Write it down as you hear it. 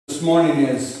this morning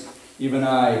is, even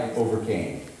I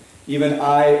overcame. Even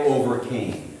I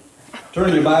overcame.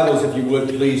 Turn your Bibles, if you would,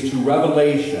 please, to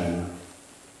Revelation.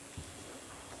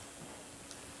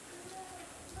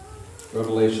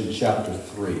 Revelation chapter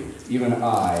 3. Even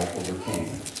I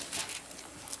overcame.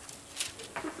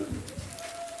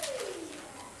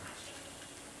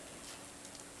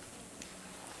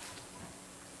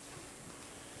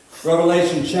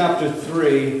 Revelation chapter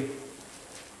 3.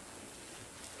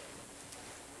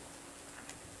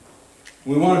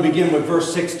 We want to begin with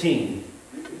verse 16.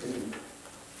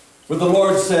 Where the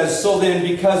Lord says, "So then,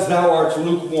 because thou art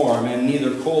lukewarm and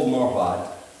neither cold nor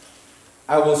hot,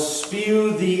 I will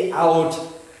spew thee out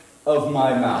of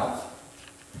my mouth.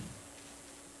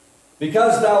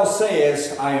 Because thou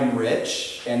sayest, I am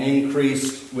rich and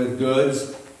increased with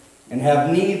goods, and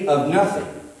have need of nothing,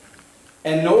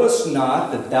 and knowest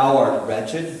not that thou art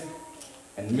wretched,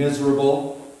 and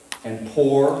miserable, and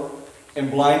poor, and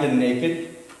blind and naked,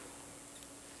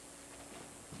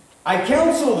 I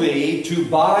counsel thee to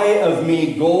buy of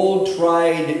me gold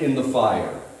tried in the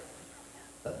fire,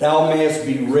 that thou mayest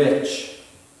be rich,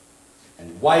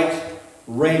 and white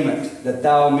raiment, that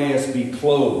thou mayest be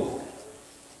clothed,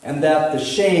 and that the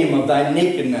shame of thy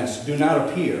nakedness do not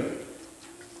appear.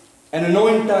 And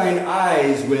anoint thine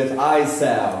eyes with eye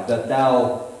salve, that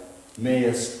thou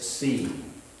mayest see."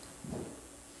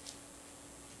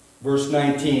 Verse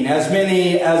 19, "As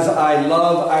many as I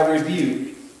love, I rebuke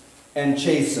and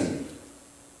chasten.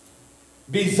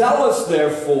 Be zealous,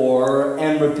 therefore,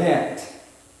 and repent."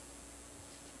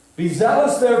 Be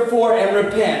zealous, therefore, and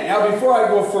repent. Now, before I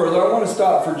go further, I want to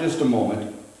stop for just a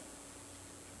moment.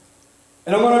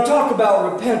 And I want to talk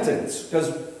about repentance,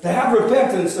 because to have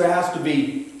repentance, there has to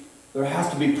be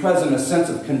present a sense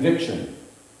of conviction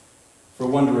for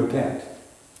one to repent.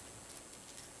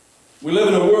 We live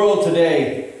in a world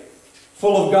today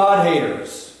full of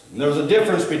God-haters. And there's a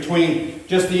difference between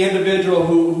just the individual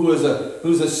who's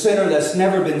a sinner that's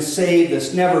never been saved,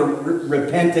 that's never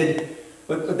repented,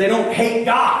 but they don't hate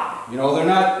God. You know, they're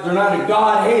not a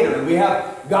God-hater. We have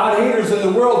God-haters in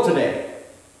the world today.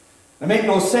 They make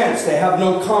no sense. They have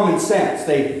no common sense.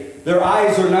 Their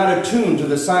eyes are not attuned to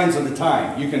the signs of the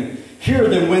time. You can hear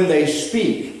them when they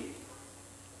speak,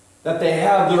 that they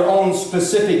have their own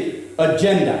specific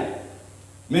agenda.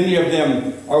 Many of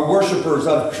them are worshipers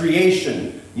of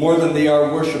creation more than they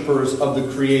are worshipers of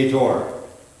the Creator.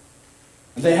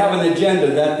 They have an agenda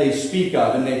that they speak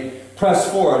of and they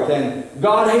press forth. And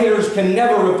God-haters can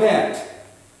never repent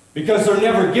because they're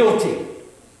never guilty.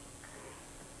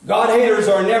 God-haters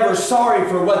are never sorry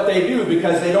for what they do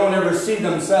because they don't ever see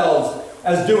themselves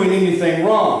as doing anything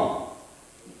wrong.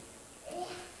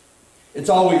 It's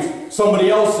always somebody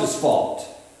else's fault.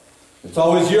 It's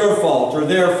always your fault or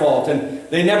their fault, and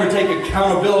they never take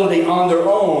accountability on their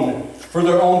own for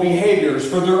their own behaviors,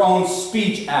 for their own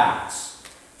speech acts,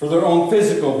 for their own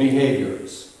physical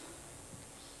behaviors.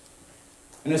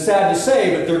 And it's sad to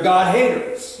say, but they're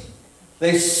God-haters.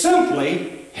 They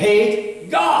simply hate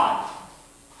God.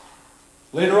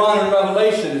 Later on in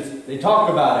Revelation, they talk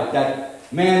about it, that,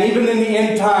 man, even in the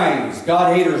end times,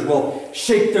 God-haters will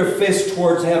shake their fist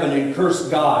towards heaven and curse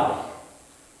God.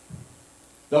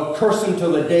 They'll curse Him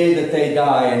till the day that they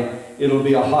die, and it'll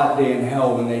be a hot day in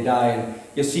hell when they die. And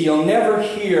you see, you'll never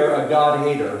hear a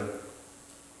God-hater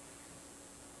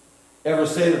ever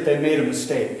say that they made a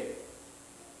mistake.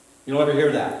 You'll never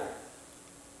hear that.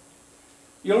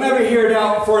 You'll never hear,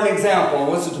 now, for an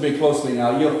example, listen to me closely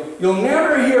now, you'll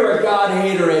never hear a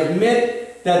God-hater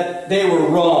admit that they were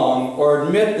wrong or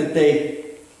admit that they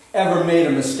ever made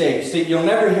a mistake. See, you'll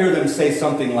never hear them say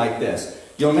something like this.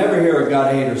 You'll never hear a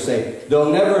God-hater say, they'll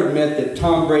never admit that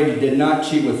Tom Brady did not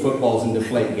cheat with footballs in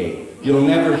Deflategate. You'll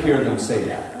never hear them say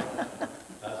that.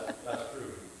 That's true.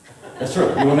 That's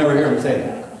true. You will never hear them say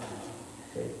that.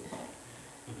 Okay.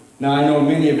 Now, I know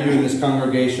many of you in this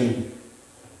congregation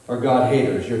are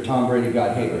God-haters. You're Tom Brady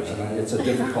God-haters. I mean, it's a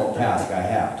difficult task I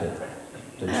have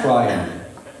to try and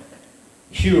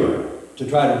cure, to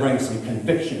try to bring some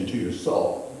conviction to your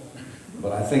soul.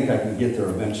 But I think I can get there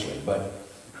eventually. But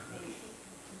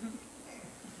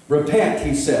repent,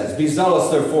 he says. Be zealous,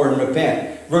 therefore, and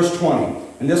repent. Verse 20.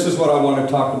 And this is what I want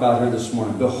to talk about here this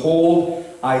morning. "Behold,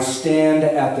 I stand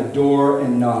at the door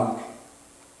and knock.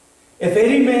 If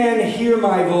any man hear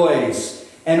my voice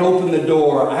and open the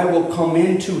door, I will come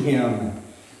into him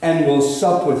and will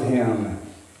sup with him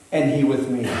and he with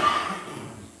me."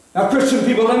 Now, Christian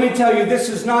people, let me tell you, this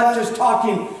is not just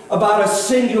talking about a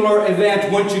singular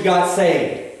event once you got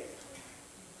saved.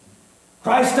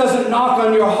 Christ doesn't knock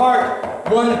on your heart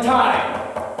one time,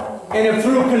 and if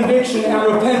through conviction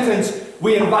and repentance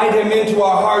we invite Him into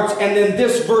our hearts, and then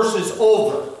this verse is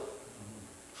over.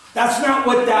 That's not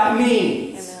what that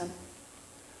means. Amen.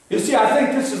 You see, I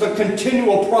think this is a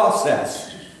continual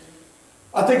process.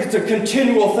 I think it's a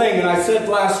continual thing. And I said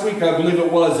last week, I believe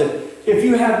it was, that if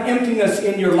you have emptiness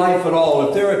in your life at all,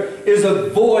 if there is a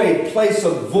void, place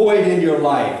of void in your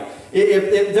life,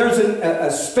 if there's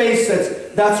a space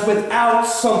that's without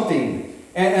something,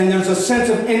 and there's a sense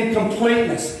of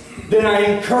incompleteness, then I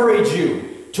encourage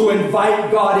you to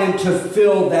invite God in to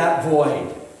fill that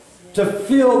void, to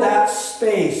fill that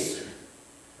space.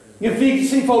 You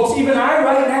see, folks, even I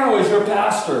right now as your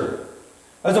pastor,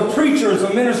 as a preacher, as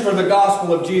a minister of the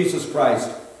gospel of Jesus Christ,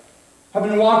 I've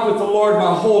been walking with the Lord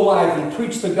my whole life and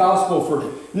preached the gospel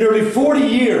for nearly 40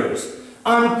 years.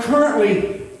 I'm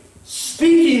currently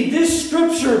speaking this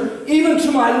scripture even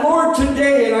to my Lord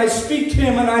today, and I speak to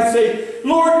Him and I say,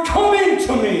 Lord, come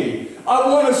into me. I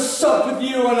want to sup with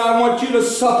you, and I want you to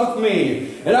sup with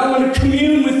me. And I want to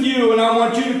commune with you, and I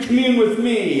want you to commune with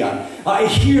me. I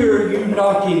hear you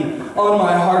knocking on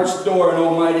my heart's door, and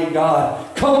Almighty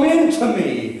God, come into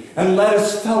me and let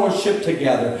us fellowship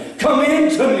together. Come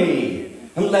into me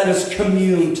and let us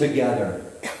commune together.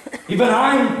 Even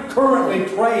I'm currently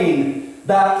praying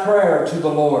that prayer to the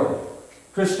Lord.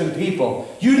 Christian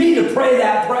people, you need to pray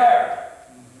that prayer.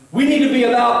 We need to be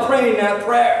about praying that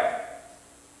prayer.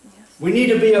 We need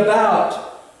to be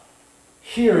about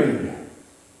hearing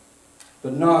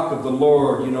the knock of the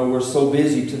Lord. You know, we're so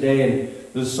busy today, and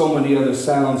there's so many other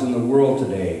sounds in the world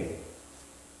today.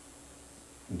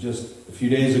 And just a few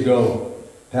days ago,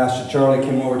 Pastor Charlie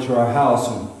came over to our house,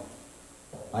 and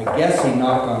I guess he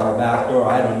knocked on our back door.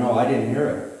 I don't know. I didn't hear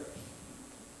it.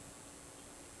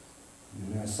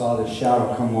 And I saw this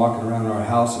shadow come walking around our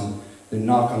house and then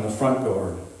knock on the front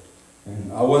door.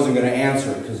 And I wasn't going to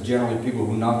answer it because generally people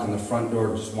who knock on the front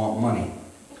door just want money.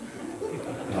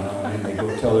 And they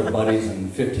go tell their buddies, and in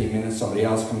 15 minutes somebody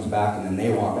else comes back and then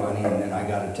they want money, and then I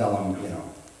got to tell them, you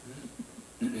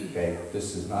know, okay,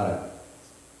 this is not a...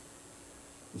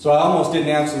 So I almost didn't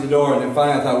answer the door, and then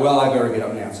finally I thought, well, I better get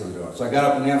up and answer the door. So I got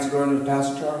up and answered the door, and it was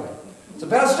Pastor Charlie. I said,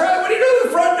 Pastor Charlie, what are you doing at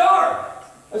the front door?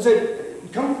 I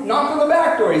said, come knock on the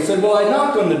back door. He said, well, I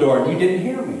knocked on the door and you didn't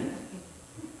hear me.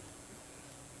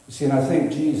 You see, and I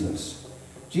think Jesus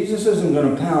isn't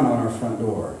going to pound on our front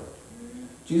door.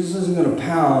 Jesus isn't going to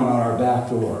pound on our back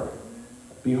door.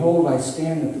 Behold, I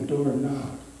stand at the door and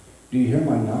knock. Do you hear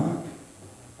my knock?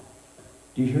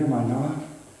 Do you hear my knock?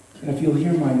 And if you'll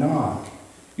hear my knock,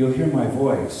 you'll hear my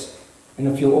voice. And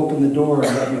if you'll open the door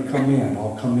and let me come in,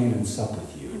 I'll come in and sup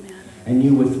with you. Amen. And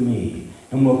you with me.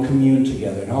 And we'll commune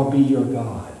together. And I'll be your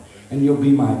God. And you'll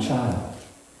be my child.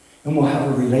 And we'll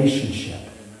have a relationship.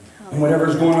 And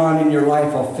whatever's going on in your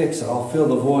life, I'll fix it. I'll fill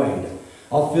the void.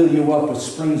 I'll fill you up with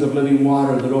springs of living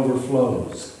water that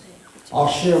overflows. I'll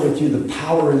share with you the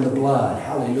power in the blood.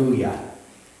 Hallelujah.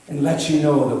 And let you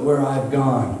know that where I've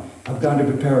gone to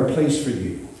prepare a place for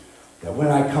you. That when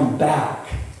I come back,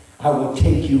 I will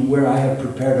take you where I have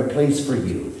prepared a place for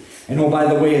you. And oh, by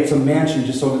the way, it's a mansion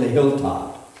just over the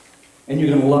hilltop. And you're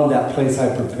going to love that place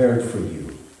I prepared for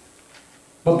you.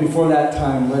 But before that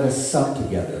time, let us sup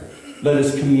together. Let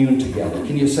us commune together.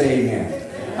 Can you say amen?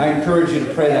 Amen? I encourage you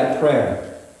to pray that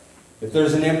prayer. If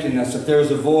there's an emptiness, if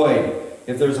there's a void,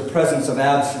 if there's a presence of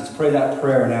absence, pray that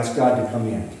prayer and ask God to come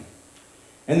in.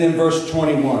 And then verse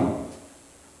 21.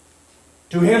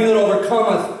 To him that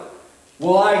overcometh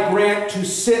will I grant to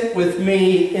sit with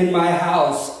me in my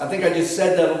house. I think I just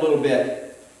said that a little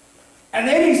bit. And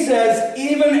then he says,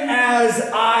 even as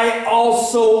I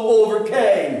also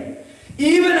overcame.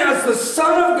 Even as the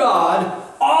Son of God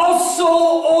also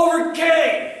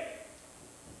overcame.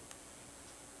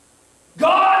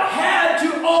 God had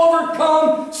to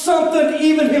overcome something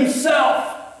even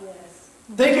himself. Yes.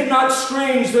 Think it not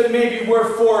strange that maybe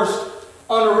we're forced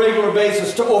on a regular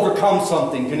basis to overcome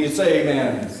something. Can you say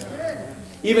amen? Yes.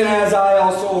 Even as I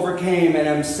also overcame and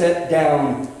am set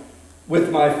down with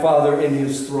my Father in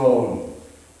his throne.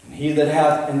 And he that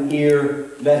hath an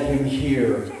ear, let him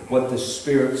hear what the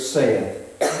Spirit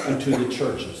saith unto the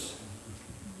churches.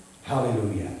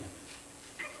 Hallelujah.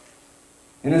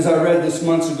 And as I read this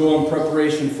months ago in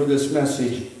preparation for this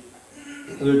message,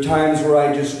 there are times where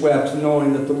I just wept,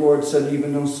 knowing that the Lord said,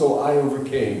 even though so I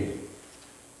overcame.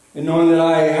 And knowing that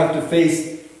I have to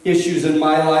face issues in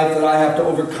my life that I have to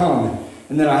overcome.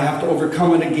 And then I have to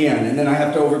overcome it again. And then I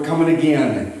have to overcome it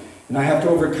again. And I have to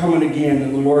overcome it again.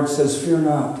 And the Lord says, fear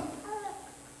not,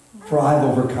 for I've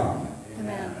overcome.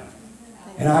 Amen.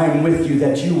 And I am with you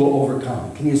that you will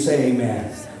overcome. Can you say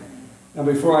amen? Now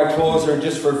before I close here,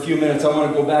 just for a few minutes, I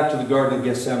want to go back to the Garden of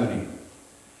Gethsemane.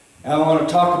 And I want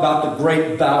to talk about the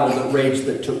great battle that raged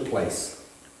that took place.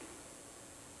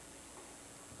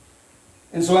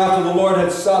 And so after the Lord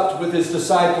had supped with his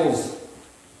disciples,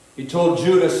 he told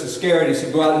Judas Iscariot, he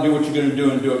said, go out and do what you're going to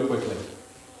do and do it quickly.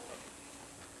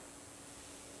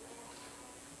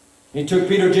 He took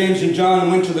Peter, James, and John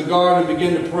and went to the garden and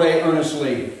began to pray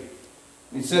earnestly.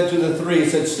 He said to the three, he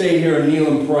said, stay here and kneel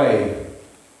and pray.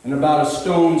 And about a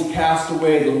stone's cast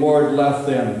away, the Lord left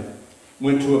them,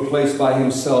 went to a place by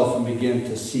himself and began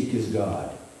to seek his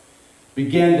God.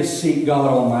 Began to seek God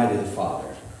Almighty the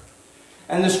Father.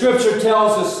 And the scripture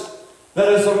tells us that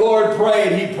as the Lord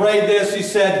prayed, he prayed this. He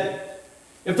said,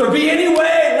 if there be any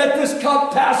way, let this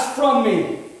cup pass from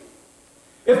me.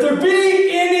 If there be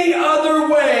any other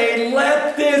way,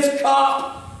 let this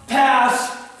cup pass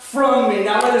from me.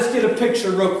 Now let us get a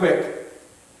picture real quick.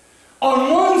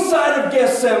 On one side of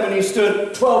Gethsemane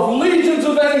stood 12 legions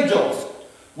of angels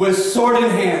with sword in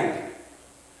hand.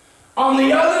 On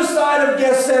the other side of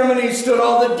Gethsemane stood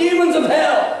all the demons of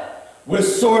hell with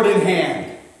sword in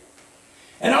hand.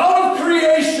 And all of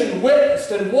creation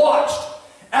witnessed and watched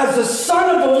as the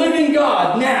Son of the living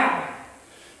God now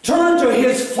turned to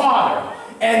his Father.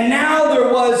 And now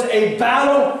there was a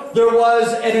battle, there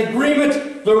was an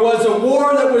agreement, there was a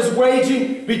war that was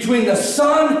waging between the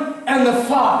Son and the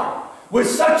Father with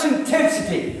such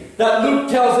intensity that Luke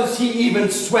tells us he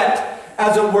even sweat,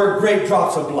 as it were, great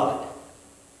drops of blood.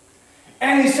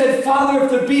 And he said, Father, if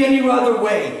there be any other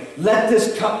way, let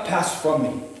this cup pass from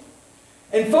me.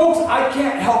 And folks, I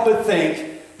can't help but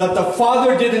think that the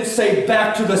Father didn't say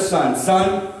back to the Son,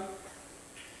 Son,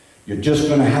 you're just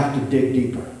going to have to dig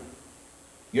deeper.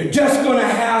 You're just going to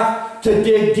have to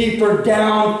dig deeper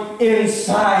down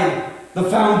inside the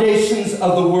foundations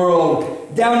of the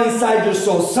world, down inside your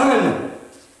soul. Son,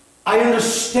 I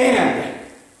understand,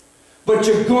 but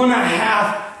you're going to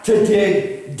have to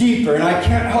dig deeper. And I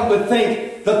can't help but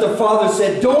think that the Father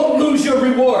said, don't lose your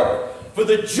reward. For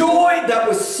the joy that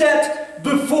was set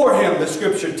before him, the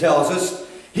scripture tells us,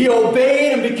 he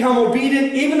obeyed and became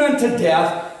obedient even unto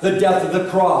death, the death of the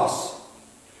cross.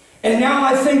 And now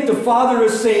I think the Father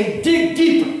is saying, dig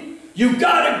deeper. You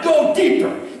got to go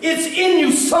deeper. It's in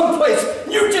you someplace.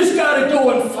 You just got to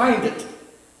go and find it.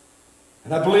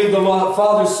 And I believe the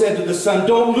Father said to the Son,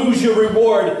 don't lose your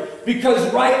reward,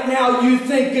 because right now you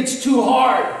think it's too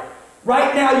hard.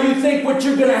 Right now you think what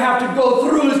you're going to have to go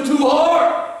through is too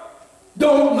hard.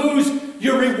 Don't lose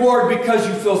your reward because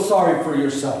you feel sorry for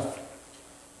yourself.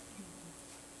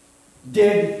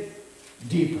 Dig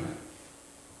deeper.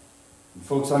 And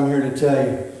folks, I'm here to tell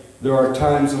you, there are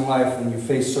times in life when you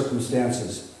face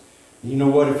circumstances. You know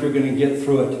what? If you're going to get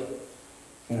through it,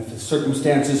 and if the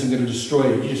circumstance isn't going to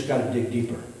destroy you, you just got to dig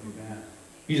deeper.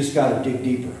 You just got to dig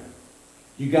deeper.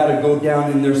 You got to go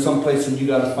down in there someplace and you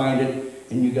got to find it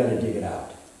and you got to dig it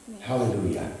out.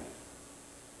 Hallelujah.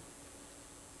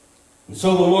 And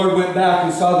so the Lord went back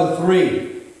and saw the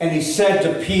three, and he said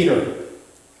to Peter,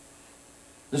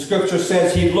 the scripture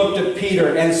says he looked at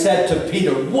Peter and said to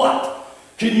Peter, what?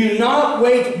 Can you not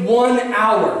wait 1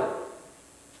 hour?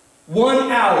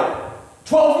 1 hour.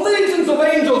 12 legions of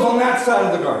angels on that side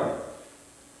of the garden.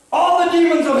 All the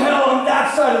demons of hell on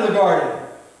that side of the garden.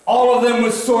 All of them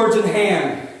with swords in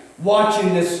hand,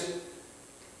 watching this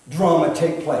drama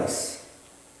take place.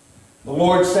 The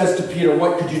Lord says to Peter,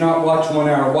 what, could you not watch 1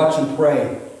 hour? Watch and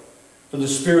pray. For the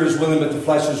spirit is willing, but the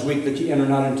flesh is weak, that you enter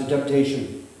not into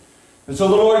temptation. And so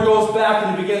the Lord goes back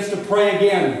and he begins to pray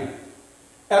again,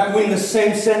 echoing the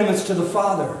same sentiments to the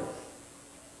Father.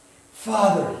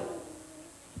 Father,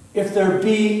 if there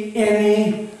be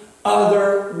any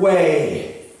other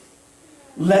way,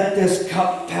 let this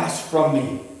cup pass from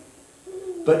me.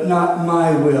 But not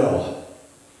my will,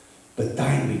 but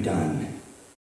thine be done.